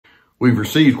We've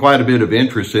received quite a bit of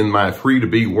interest in my free to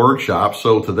be workshop.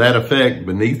 So to that effect,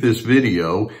 beneath this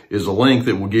video is a link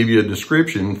that will give you a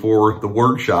description for the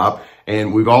workshop.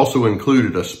 And we've also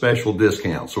included a special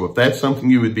discount. So if that's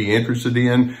something you would be interested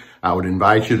in, I would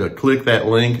invite you to click that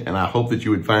link, and I hope that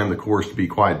you would find the course to be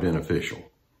quite beneficial.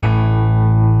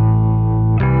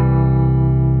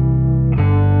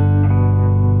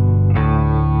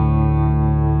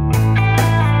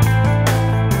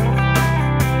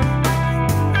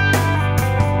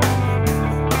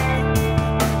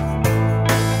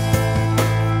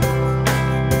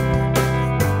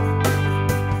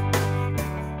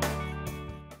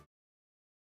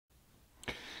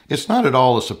 It's not at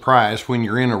all a surprise when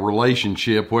you're in a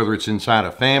relationship, whether it's inside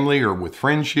a family or with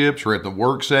friendships or at the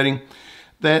work setting,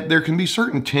 that there can be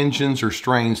certain tensions or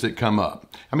strains that come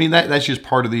up. I mean, that's just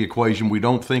part of the equation. We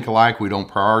don't think alike. We don't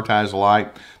prioritize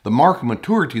alike. The mark of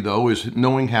maturity, though, is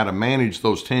knowing how to manage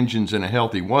those tensions in a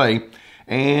healthy way.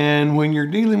 And when you're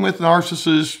dealing with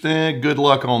narcissists, good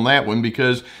luck on that one,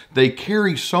 because they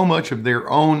carry so much of their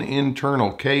own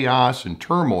internal chaos and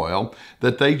turmoil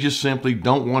that they just simply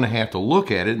don't want to have to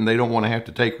look at it, and they don't want to have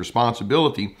to take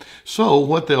responsibility. So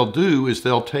what they'll do is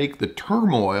they'll take the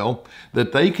turmoil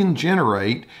that they can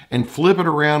generate and flip it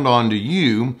around onto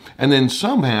you, and then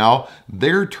somehow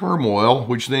their turmoil,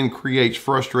 which then creates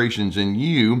frustrations in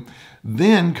you,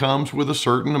 then comes with a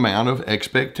certain amount of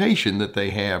expectation that they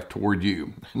have toward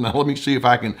you. Now, let me see if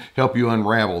I can help you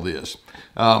unravel this.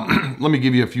 Let me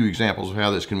give you a few examples of how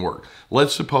this can work.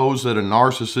 Let's suppose that a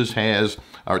narcissist has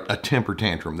a temper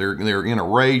tantrum. They're in a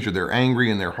rage, or they're angry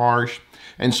and they're harsh.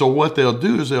 And so what they'll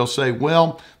do is they'll say,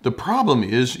 well, the problem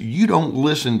is you don't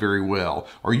listen very well,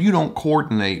 or you don't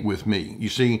coordinate with me. You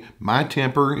see, my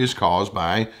temper is caused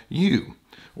by you.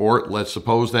 Or let's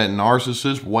suppose that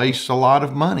narcissist wastes a lot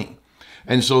of money.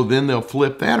 And so then they'll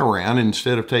flip that around.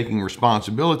 Instead of taking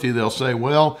responsibility, they'll say,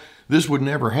 well, this would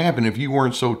never happen if you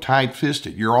weren't so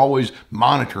tight-fisted. You're always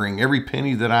monitoring every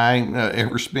penny that I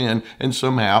ever spend, and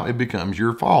somehow it becomes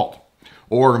your fault.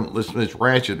 Or let's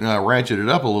ratchet it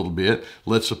up a little bit.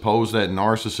 Let's suppose that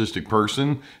narcissistic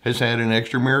person has had an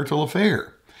extramarital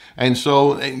affair. And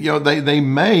so, they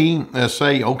may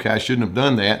say, okay, I shouldn't have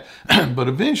done that, but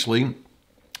eventually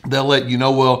they'll let you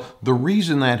know, well, the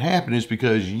reason that happened is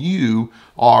because you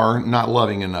are not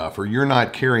loving enough, or you're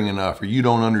not caring enough, or you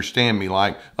don't understand me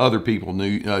like other people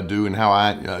do and how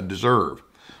I deserve.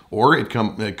 Or it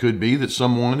could be that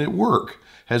someone at work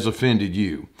has offended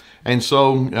you. And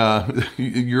so has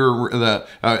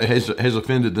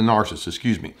offended the narcissist,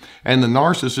 excuse me. And the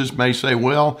narcissist may say,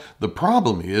 well, the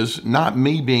problem is not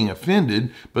me being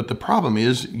offended, but the problem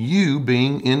is you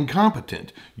being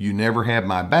incompetent. You never have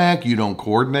my back. You don't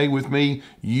coordinate with me.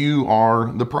 You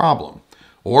are the problem.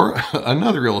 Or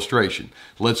another illustration.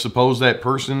 Let's suppose that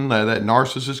person, that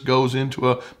narcissist, goes into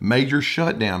a major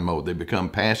shutdown mode. They become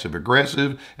passive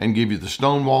aggressive and give you the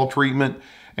stonewall treatment.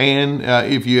 And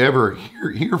if you ever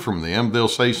hear from them, they'll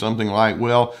say something like,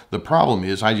 well, the problem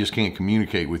is I just can't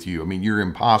communicate with you. I mean, you're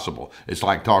impossible. It's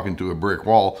like talking to a brick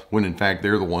wall, when in fact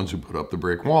they're the ones who put up the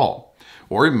brick wall.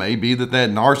 Or it may be that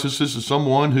narcissist is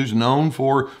someone who's known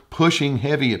for pushing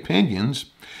heavy opinions,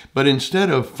 but instead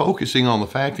of focusing on the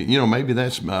fact that, maybe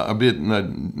that's a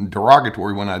bit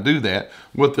derogatory when I do that,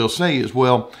 what they'll say is,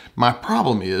 well, my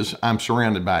problem is I'm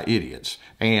surrounded by idiots,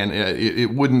 and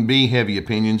it wouldn't be heavy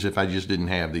opinions if I just didn't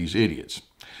have these idiots.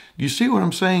 You see what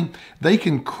I'm saying? They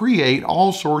can create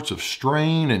all sorts of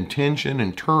strain and tension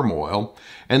and turmoil,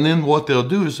 and then what they'll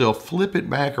do is they'll flip it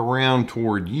back around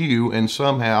toward you and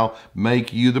somehow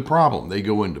make you the problem. They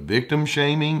go into victim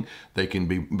shaming. They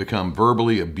can become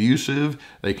verbally abusive.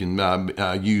 They can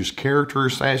use character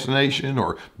assassination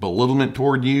or belittlement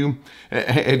toward you.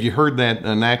 Have you heard that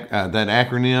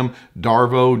acronym,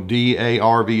 DARVO,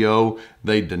 D-A-R-V-O?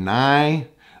 They deny,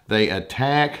 they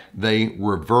attack, they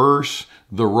reverse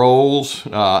the roles,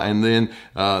 and then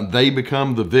they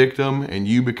become the victim and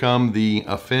you become the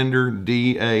offender,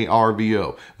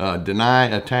 D-A-R-V-O. Deny,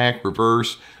 attack,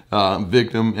 reverse,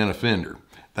 victim, and offender.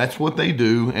 That's what they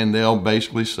do, and they'll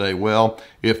basically say, well,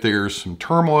 if there's some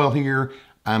turmoil here,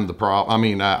 I'm the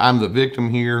problem. I'm the victim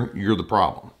here, you're the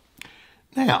problem.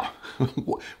 Now,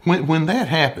 when that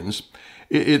happens,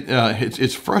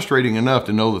 it's frustrating enough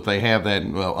to know that they have that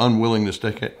unwillingness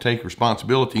to take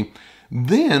responsibility.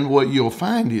 Then what you'll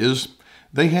find is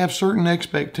they have certain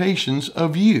expectations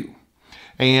of you,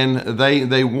 and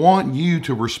they want you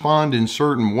to respond in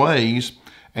certain ways.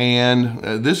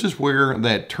 And this is where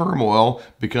that turmoil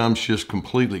becomes just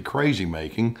completely crazy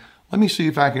making. Let me see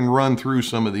if I can run through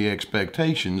some of the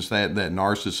expectations that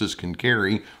narcissists can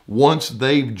carry once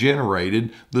they've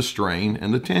generated the strain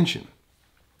and the tension.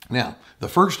 Now, the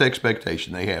first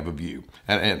expectation they have of you,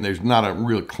 and there's not a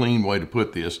real clean way to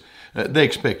put this, they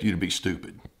expect you to be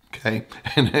stupid. Okay,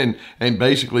 and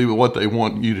basically what they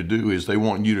want you to do is they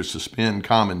want you to suspend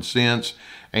common sense,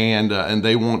 and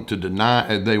they want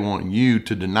you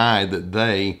to deny that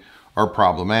they are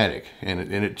problematic, and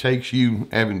it takes you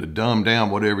having to dumb down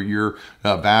whatever your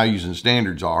values and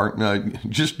standards are.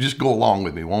 Just go along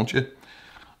with me, won't you?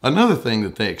 Another thing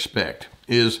that they expect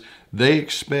is they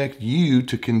expect you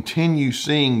to continue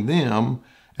seeing them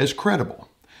as credible.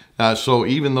 So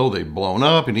even though they've blown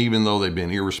up, and even though they've been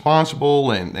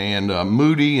irresponsible and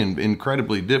moody and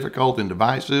incredibly difficult and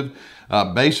divisive,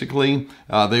 basically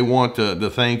they want to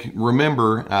think,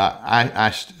 remember,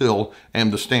 I still am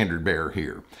the standard bearer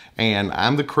here. And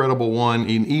I'm the credible one,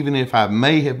 and even if I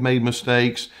may have made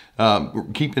mistakes,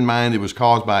 keep in mind it was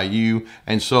caused by you.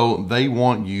 And so they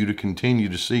want you to continue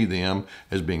to see them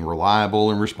as being reliable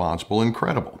and responsible and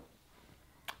credible.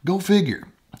 Go figure.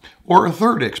 Or a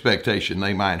third expectation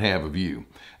they might have of you,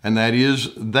 and that is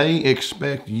they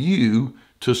expect you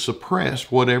to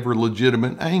suppress whatever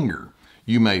legitimate anger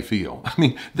you may feel. I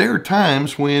mean, there are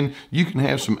times when you can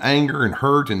have some anger and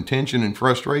hurt and tension and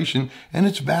frustration, and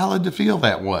it's valid to feel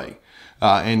that way.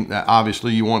 And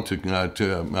obviously you want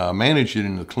to manage it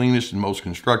in the cleanest and most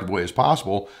constructive way as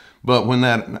possible. But when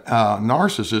that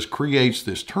narcissist creates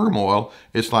this turmoil,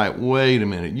 it's like, wait a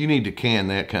minute, you need to can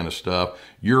that kind of stuff.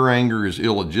 Your anger is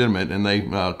illegitimate, and they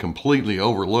completely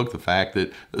overlook the fact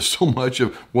that so much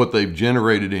of what they've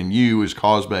generated in you is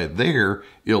caused by their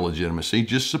illegitimacy.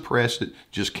 Just suppress it,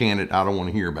 just can it, I don't want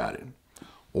to hear about it.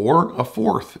 Or a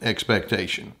fourth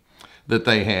expectation that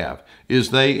they have is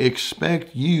they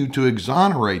expect you to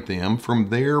exonerate them from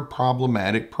their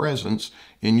problematic presence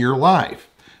in your life.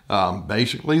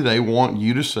 Basically, they want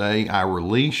you to say, I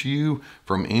release you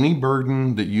from any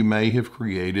burden that you may have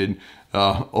created.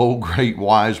 Oh, great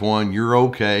wise one, you're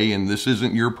okay, and this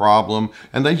isn't your problem.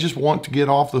 And they just want to get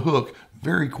off the hook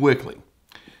very quickly.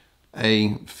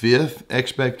 A fifth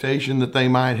expectation that they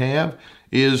might have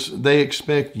is they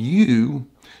expect you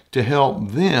to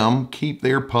help them keep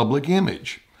their public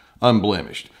image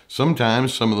unblemished.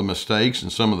 Sometimes some of the mistakes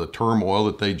and some of the turmoil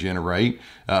that they generate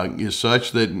is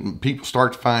such that people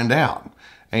start to find out.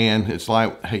 And it's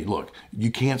like, hey, look, you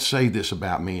can't say this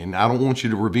about me, and I don't want you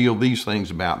to reveal these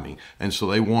things about me. And so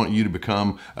they want you to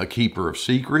become a keeper of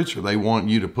secrets, or they want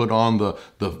you to put on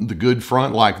the good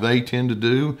front like they tend to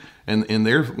do. And in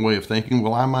their way of thinking,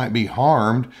 well, I might be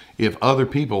harmed if other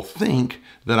people think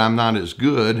that I'm not as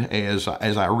good as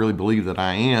I really believe that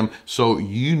I am. So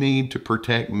you need to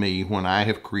protect me when I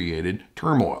have created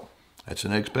turmoil. That's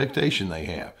an expectation they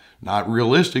have. Not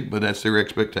realistic, but that's their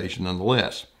expectation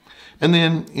nonetheless. And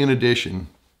then, in addition,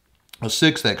 a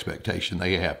sixth expectation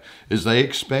they have is they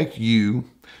expect you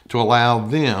to allow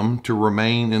them to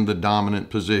remain in the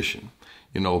dominant position.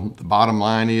 You know, the bottom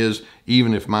line is,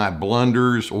 even if my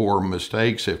blunders or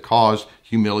mistakes have caused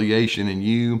humiliation in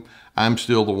you, I'm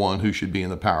still the one who should be in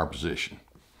the power position.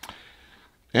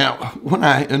 Now, when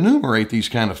I enumerate these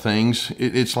kind of things,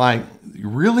 it's like,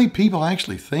 really, people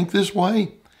actually think this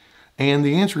way? And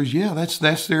the answer is, yeah, that's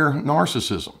their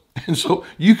narcissism. And so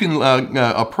you can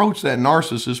approach that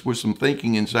narcissist with some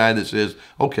thinking inside that says,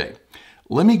 okay,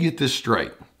 let me get this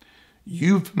straight.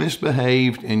 You've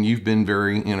misbehaved and you've been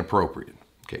very inappropriate.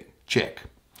 Okay, check.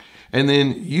 And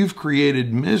then you've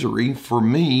created misery for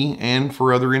me and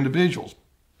for other individuals.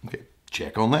 Okay,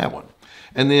 check on that one.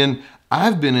 And then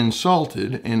I've been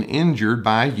insulted and injured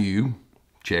by you.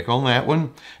 Check on that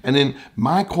one. And then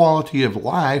my quality of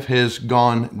life has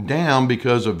gone down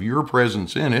because of your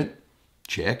presence in it.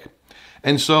 Check.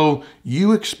 And so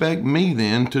you expect me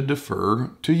then to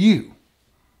defer to you.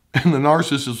 And the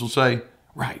narcissist will say,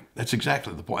 right, that's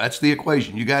exactly the point. That's the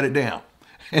equation. You got it down.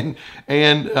 And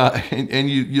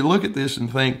you look at this and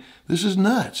think, this is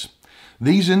nuts.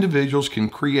 These individuals can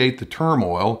create the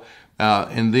turmoil,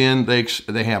 and then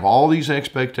they have all these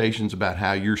expectations about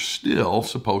how you're still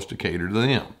supposed to cater to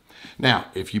them. Now,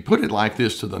 if you put it like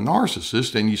this to the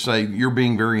narcissist and you say you're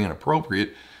being very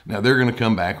inappropriate, now they're going to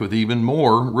come back with even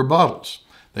more rebuttals.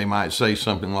 They might say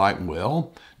something like,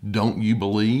 well, don't you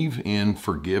believe in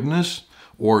forgiveness?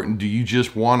 Or do you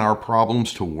just want our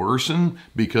problems to worsen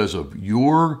because of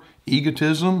your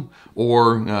egotism?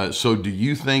 Or so do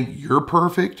you think you're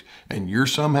perfect and you're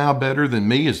somehow better than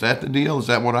me? Is that the deal? Is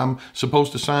that what I'm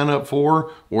supposed to sign up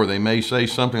for? Or they may say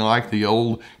something like the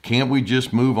old, can't we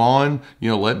just move on?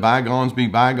 You know, let bygones be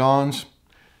bygones.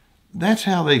 That's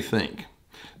how they think.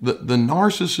 The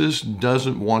narcissist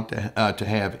doesn't want to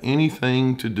have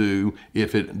anything to do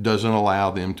if it doesn't allow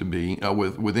them to be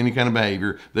with any kind of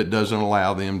behavior that doesn't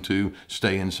allow them to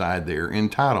stay inside their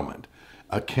entitlement.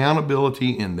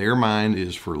 Accountability in their mind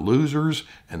is for losers,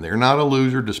 and they're not a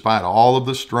loser despite all of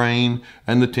the strain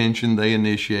and the tension they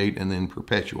initiate and then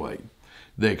perpetuate.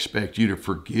 They expect you to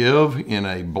forgive in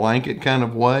a blanket kind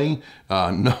of way,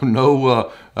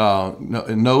 no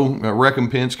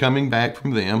recompense coming back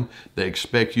from them. They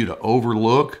expect you to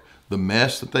overlook the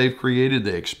mess that they've created.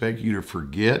 They expect you to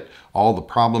forget all the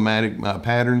problematic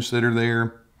patterns that are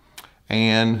there.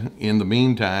 And in the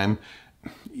meantime,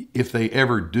 if they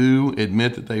ever do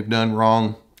admit that they've done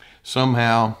wrong,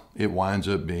 somehow it winds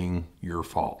up being your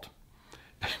fault.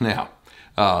 Now,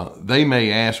 they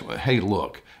may ask, hey,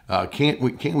 look, can't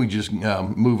we just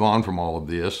move on from all of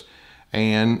this?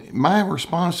 And my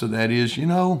response to that is,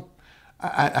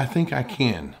 I think I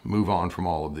can move on from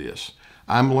all of this.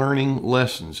 I'm learning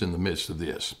lessons in the midst of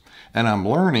this. And I'm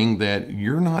learning that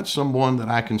you're not someone that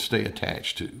I can stay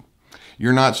attached to.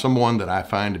 You're not someone that I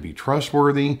find to be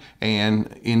trustworthy.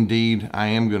 And indeed, I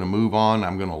am going to move on.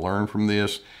 I'm going to learn from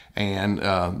this. And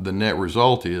the net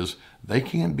result is they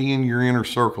can't be in your inner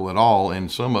circle at all.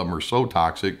 And some of them are so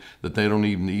toxic that they don't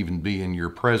even be in your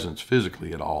presence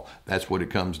physically at all. That's what it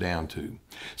comes down to.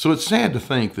 So it's sad to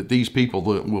think that these people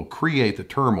that will create the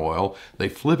turmoil, they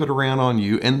flip it around on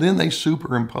you, and then they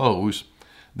superimpose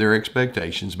their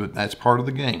expectations, but that's part of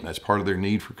the game. That's part of their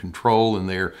need for control and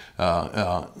their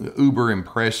uber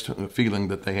impressed feeling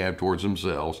that they have towards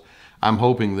themselves. I'm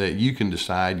hoping that you can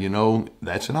decide,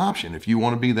 that's an option. If you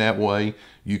want to be that way,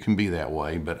 you can be that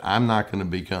way, but I'm not going to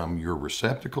become your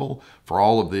receptacle for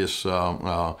all of this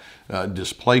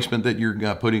displacement that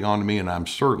you're putting onto me, and I'm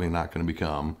certainly not going to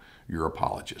become your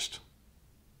apologist.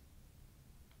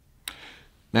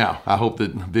 Now, I hope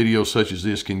that videos such as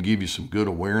this can give you some good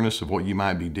awareness of what you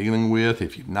might be dealing with.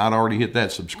 If you've not already hit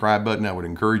that subscribe button, I would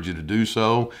encourage you to do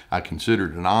so. I consider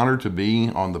it an honor to be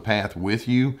on the path with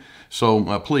you.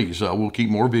 So please, we'll keep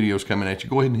more videos coming at you.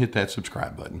 Go ahead and hit that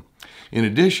subscribe button. In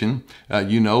addition,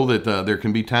 you know that there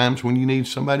can be times when you need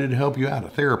somebody to help you out, a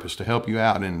therapist to help you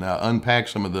out and unpack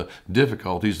some of the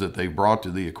difficulties that they've brought to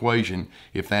the equation.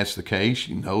 If that's the case,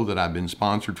 you know that I've been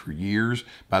sponsored for years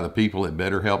by the people at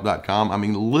BetterHelp.com. I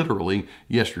mean, literally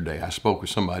yesterday, I spoke with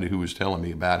somebody who was telling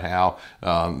me about how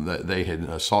they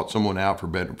had sought someone out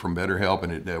from BetterHelp,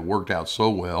 and it worked out so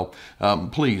well.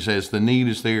 Please, as the need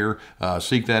is there,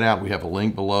 seek that out. We have a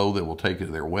link below that will take you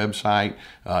to their website.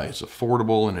 It's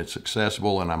affordable and it's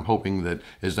accessible, and I'm hoping that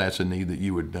as that's a need that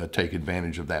you would take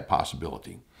advantage of that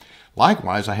possibility.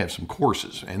 Likewise, I have some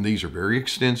courses, and these are very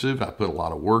extensive. I put a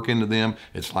lot of work into them.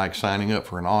 It's like signing up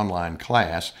for an online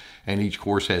class, and each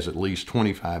course has at least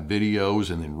 25 videos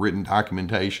and then written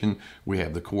documentation. We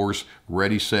have the course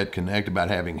Ready, Set, Connect about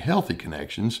having healthy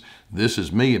connections. This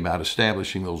is me about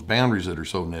establishing those boundaries that are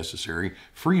so necessary.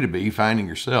 Free to be, finding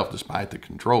yourself despite the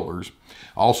controllers.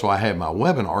 Also, I have my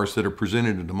webinars that are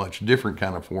presented in a much different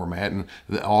kind of format, and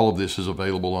all of this is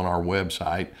available on our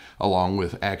website, along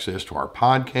with access to our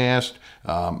podcast,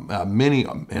 many,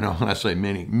 and when I say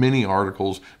many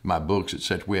articles, my books,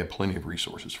 etc. We have plenty of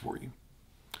resources for you.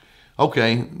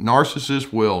 Okay,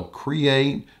 narcissists will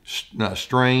create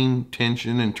strain,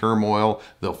 tension, and turmoil.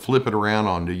 They'll flip it around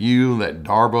onto you, that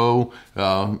Darbo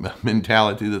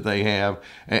mentality that they have.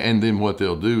 And then what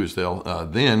they'll do is they'll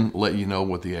then let you know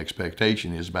what the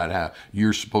expectation is about how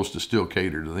you're supposed to still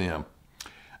cater to them.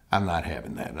 I'm not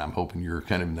having that, and I'm hoping you're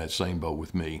kind of in that same boat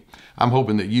with me. I'm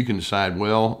hoping that you can decide,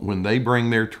 well, when they bring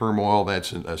their turmoil,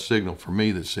 that's a signal for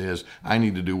me that says I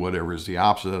need to do whatever is the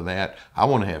opposite of that. I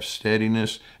want to have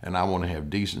steadiness, and I want to have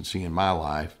decency in my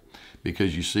life,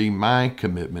 because you see, my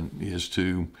commitment is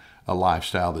to a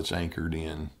lifestyle that's anchored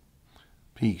in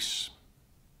peace.